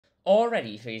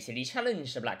Already, 3 city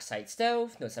challenge, the Blacksite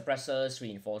stealth, no suppressors,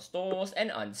 reinforced doors,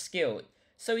 and unskilled.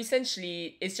 So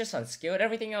essentially, it's just unskilled,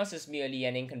 everything else is merely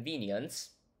an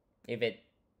inconvenience.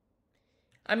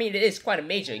 I mean, it is quite a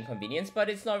major inconvenience, but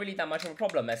it's not really that much of a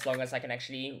problem as long as I can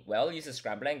actually, well, use a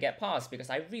scrambler and get past,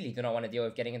 because I really do not want to deal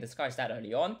with getting in disguise that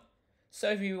early on. So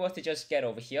if we were to just get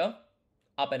over here,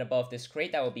 up and above this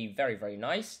crate, that would be very, very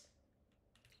nice.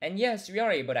 And yes, we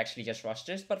are able to actually just rush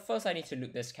this, but first I need to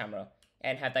loot this camera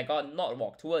and have that guard not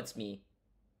walk towards me.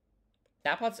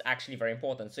 That part's actually very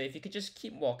important, so if you could just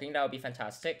keep walking, that would be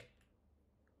fantastic.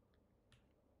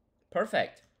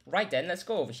 Perfect. Right then, let's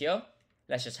go over here.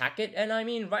 Let's just hack it, and I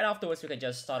mean, right afterwards we can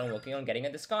just start on working on getting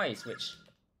a disguise, which,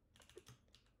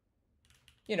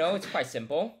 you know, it's quite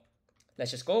simple.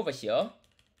 Let's just go over here,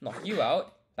 knock you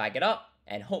out, bag it up,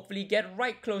 and hopefully get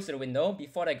right close to the window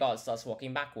before the guard starts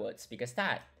walking backwards, because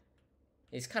that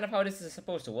is kind of how this is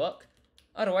supposed to work.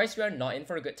 Otherwise, we are not in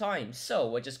for a good time. So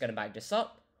we're just gonna bag this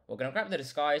up, we're gonna grab the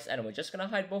disguise, and we're just gonna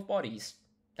hide both bodies.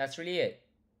 That's really it.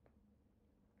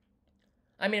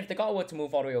 I mean, if the guard were to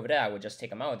move all the way over there, I would just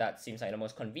take him out. That seems like the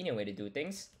most convenient way to do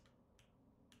things.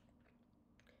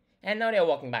 And now they're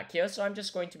walking back here, so I'm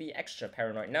just going to be extra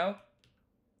paranoid now.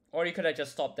 Or you could have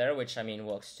just stopped there, which I mean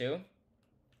works too.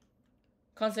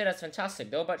 Can't say that's fantastic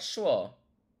though, but sure.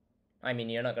 I mean,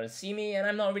 you're not gonna see me, and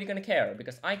I'm not really gonna care,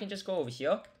 because I can just go over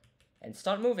here and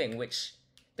start moving, which,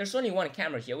 there's only one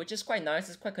camera here, which is quite nice,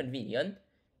 it's quite convenient.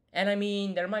 And I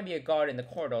mean, there might be a guard in the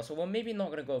corridor, so we're maybe not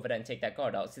gonna go over there and take that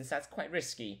guard out, since that's quite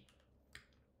risky.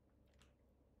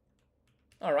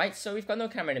 Alright, so we've got no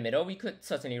camera in the middle, we could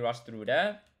certainly rush through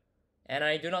there. And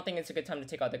I do not think it's a good time to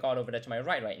take out the guard over there to my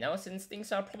right now, since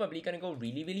things are probably gonna go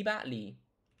really, really badly.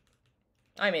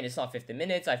 I mean, it's not 50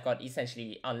 minutes, I've got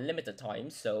essentially unlimited time,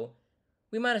 so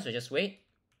we might as well just wait.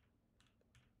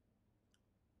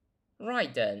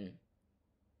 Right then.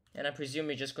 And I presume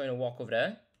you're just going to walk over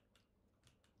there.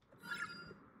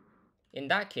 In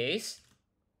that case,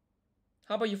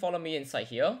 how about you follow me inside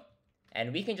here?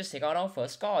 And we can just take out our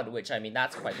first guard, which I mean,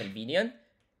 that's quite convenient.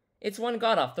 It's one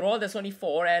guard after all, there's only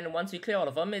 4, and once we clear all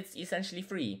of them, it's essentially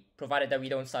free. Provided that we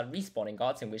don't start respawning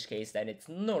guards, in which case then it's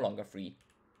no longer free.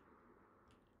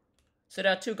 So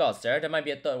there are 2 guards there, there might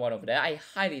be a 3rd one over there. I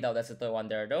highly doubt there's a 3rd one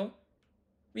there though.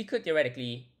 We could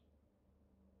theoretically...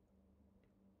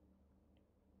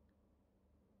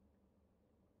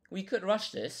 We could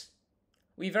rush this.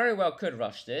 We very well could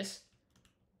rush this.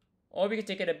 Or we could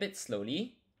take it a bit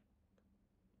slowly.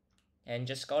 And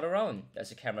just scout around.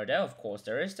 There's a camera there, of course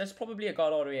there is. There's probably a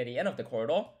guard all the way at the end of the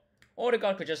corridor. Or the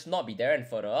guard could just not be there and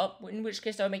further up, in which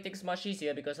case that would make things much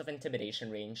easier because of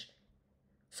intimidation range.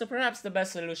 So perhaps the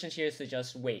best solution here is to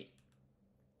just wait.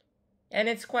 And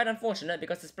it's quite unfortunate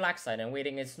because it's Blacksite and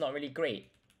waiting is not really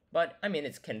great. But, I mean,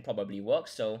 it can probably work,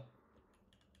 so...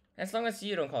 As long as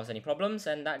you don't cause any problems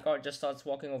and that guard just starts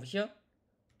walking over here.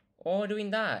 Or doing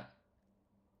that.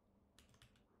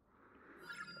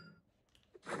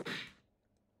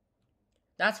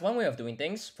 That's one way of doing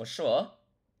things, for sure.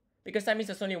 Because that means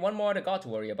there's only one more other guard to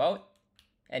worry about.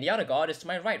 And the other guard is to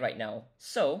my right now.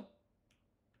 So,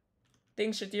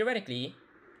 things should theoretically...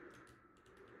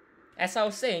 As I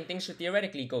was saying, things should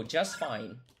theoretically go just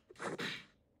fine.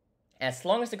 As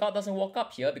long as the guard doesn't walk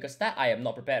up here, because that I am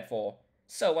not prepared for.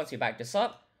 So once we back this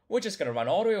up, we're just gonna run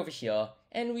all the way over here,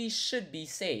 and we should be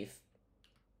safe.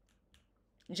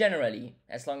 Generally,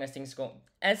 as long as things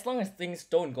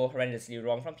don't go horrendously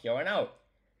wrong from here on out.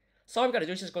 So all we gotta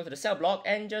do is just go to the cell block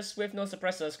and just with no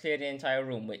suppressors clear the entire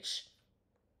room, which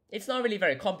it's not really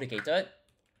very complicated.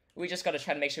 We just gotta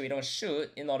try to make sure we don't shoot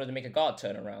in order to make a guard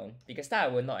turn around, because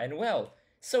that would not end well.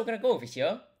 So we're gonna go over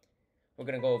here. We're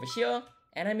gonna go over here,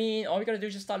 and I mean, all we gotta do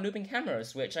is just start looping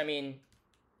cameras, which I mean,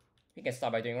 we can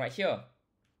start by doing right here.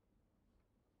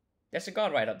 There's a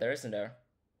guard right up there, isn't there?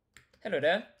 Hello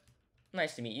there.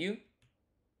 Nice to meet you.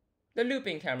 The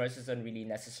looping cameras isn't really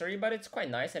necessary, but it's quite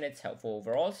nice and it's helpful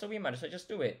overall, so we might as well just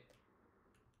do it.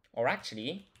 Or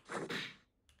actually...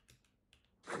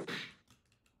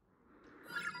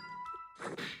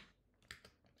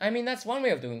 I mean, that's one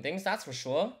way of doing things, that's for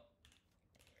sure.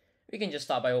 We can just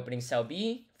start by opening cell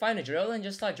B, find a drill, and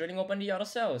just start drilling open the other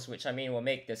cells, which I mean will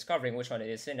make discovering which one it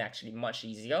is in actually much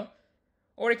easier.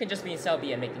 Or it can just be in cell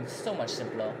B and make things so much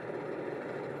simpler.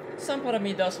 Some part of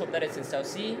me does hope that it's in cell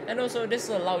C, and also this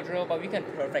is a loud drill, but we can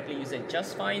perfectly use it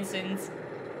just fine since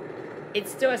it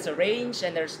still has a range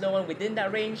and there's no one within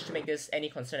that range to make this any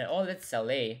concern at all. It's cell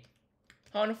A.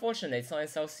 How unfortunate it's not in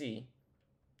cell C.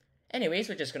 Anyways,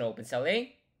 we're just gonna open cell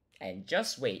A and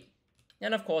just wait.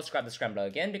 And of course grab the scrambler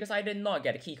again because I did not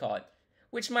get a keycard,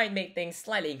 which might make things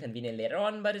slightly inconvenient later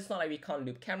on, but it's not like we can't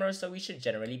loop cameras, so we should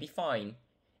generally be fine.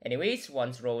 Anyways,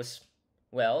 once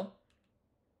the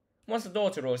door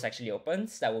to Rose actually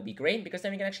opens, that will be great, because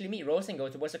then we can actually meet Rose and go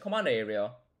towards the commander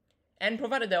area. And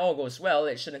provided that all goes well,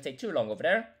 it shouldn't take too long over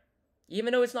there.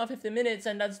 Even though it's not 15 minutes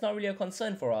and that's not really a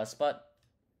concern for us, but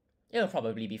it'll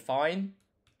probably be fine.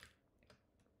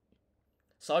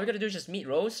 So all we gotta do is just meet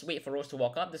Rose, wait for Rose to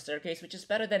walk up the staircase, which is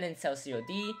better than in Cell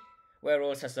COD, where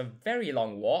Rose has a very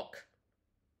long walk.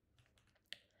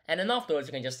 And then afterwards,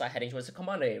 you can just start heading towards the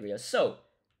commander area. So,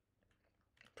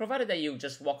 provided that you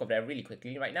just walk over there really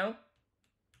quickly right now,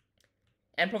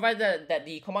 and provided that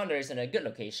the commander is in a good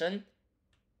location,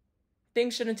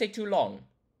 things shouldn't take too long.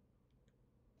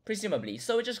 Presumably.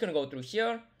 So we're just gonna go through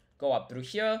here, go up through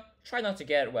here, try not to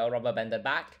get, well, rubber banded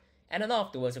back, and then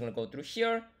afterwards we're gonna go through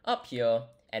here, up here,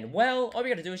 and well, all we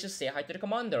gotta do is just say hi to the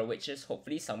commander, which is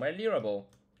hopefully somewhere nearable.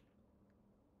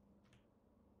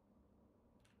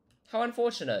 How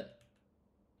unfortunate.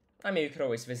 I mean, we could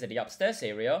always visit the upstairs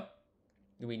area.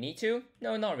 Do we need to?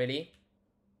 No, not really.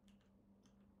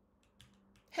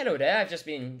 Hello there, I've just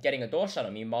been getting a door shut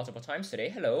on me multiple times today.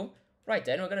 Hello. Right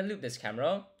then, we're gonna loop this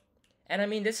camera. And I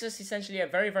mean, this is essentially a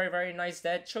very, very, very nice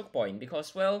dead choke point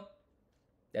because, well,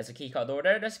 there's a keycard door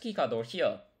there, there's a keycard door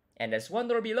here. And there's one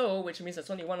door below, which means there's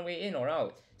only one way in or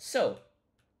out. So,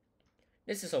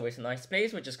 this is always a nice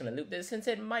place. We're just gonna loop this since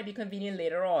it might be convenient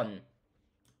later on.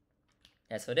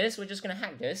 As for this, we're just gonna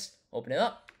hack this, open it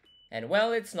up, and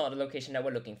well, it's not the location that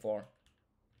we're looking for.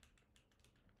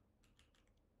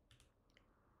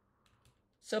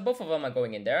 So both of them are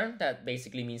going in there. That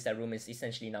basically means that room is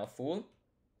essentially now full.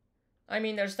 I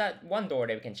mean, there's that one door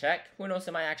that we can check. Who knows,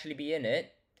 it might actually be in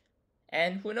it.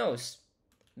 And who knows,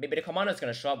 maybe the commander's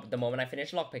gonna show up the moment I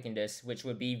finish lockpicking this, which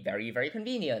would be very, very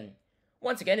convenient.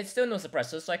 Once again, it's still no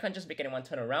suppressors, so I can't just make anyone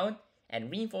turn around,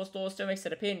 and reinforced doors still makes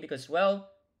it a pain because, well,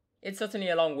 it's certainly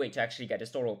a long way to actually get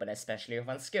this door open, especially with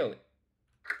Unskilled.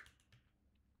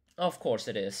 Of course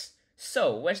it is.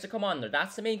 So, where's the commander?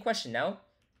 That's the main question now.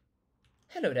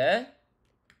 Hello there.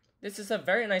 This is a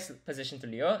very nice position to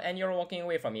lure, and you're walking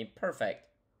away from me. Perfect.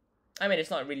 I mean, it's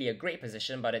not really a great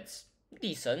position, but it's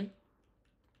decent.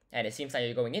 And it seems like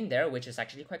you're going in there, which is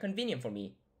actually quite convenient for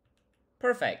me.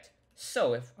 Perfect.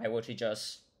 So, if I were to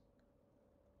just...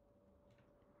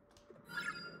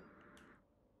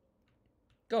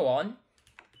 go on.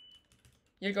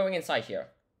 You're going inside here.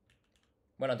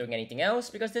 We're not doing anything else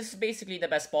because this is basically the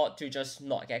best spot to just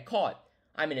not get caught.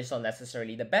 I mean, it's not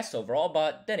necessarily the best overall,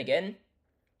 but then again,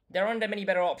 there aren't that many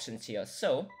better options here.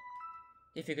 So,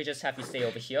 if you could just have you stay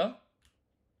over here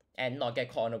and not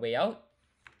get caught on the way out.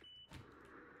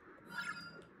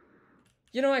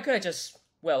 You know, I could have just,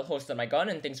 well, holstered my gun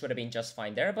and things would have been just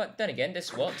fine there, but then again,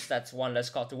 this works. That's one less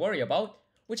card to worry about.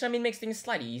 Which, I mean, makes things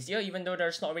slightly easier, even though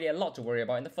there's not really a lot to worry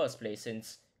about in the first place,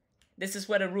 since this is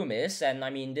where the room is, and I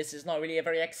mean, this is not really a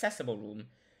very accessible room.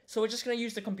 So we're just gonna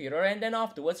use the computer, and then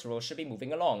afterwards, Rose should be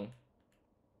moving along.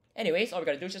 Anyways, all we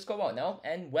gotta do is just go out now,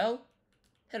 and well,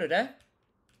 hello there.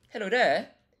 Hello there.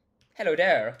 Hello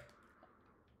there.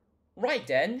 Right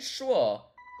then, sure.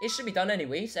 It should be done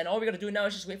anyways, and all we gotta do now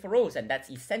is just wait for Rose, and that's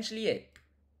essentially it.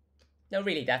 No,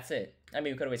 really, that's it. I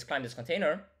mean, we could always climb this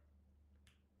container.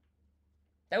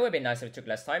 That would have been nice if it took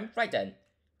less time. Right then.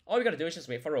 All we gotta do is just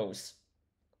wait for Rose.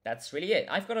 That's really it.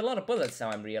 I've got a lot of bullets now,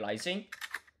 I'm realizing.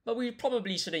 But we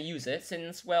probably shouldn't use it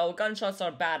since, well, gunshots are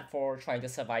bad for trying to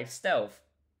survive stealth.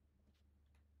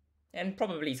 And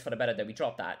probably it's for the better that we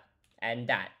drop that. And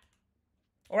that.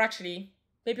 Or actually,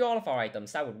 maybe all of our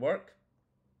items, that would work.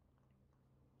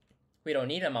 We don't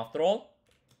need them after all.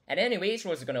 And anyways,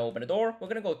 Rose is gonna open the door. We're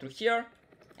gonna go through here.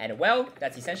 And well,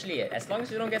 that's essentially it. As long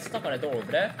as we don't get stuck on the door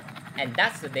over there. And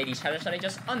that's the daily challenge that is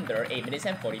just under 8 minutes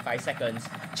and 45 seconds.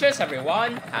 Cheers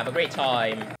everyone, have a great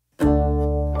time.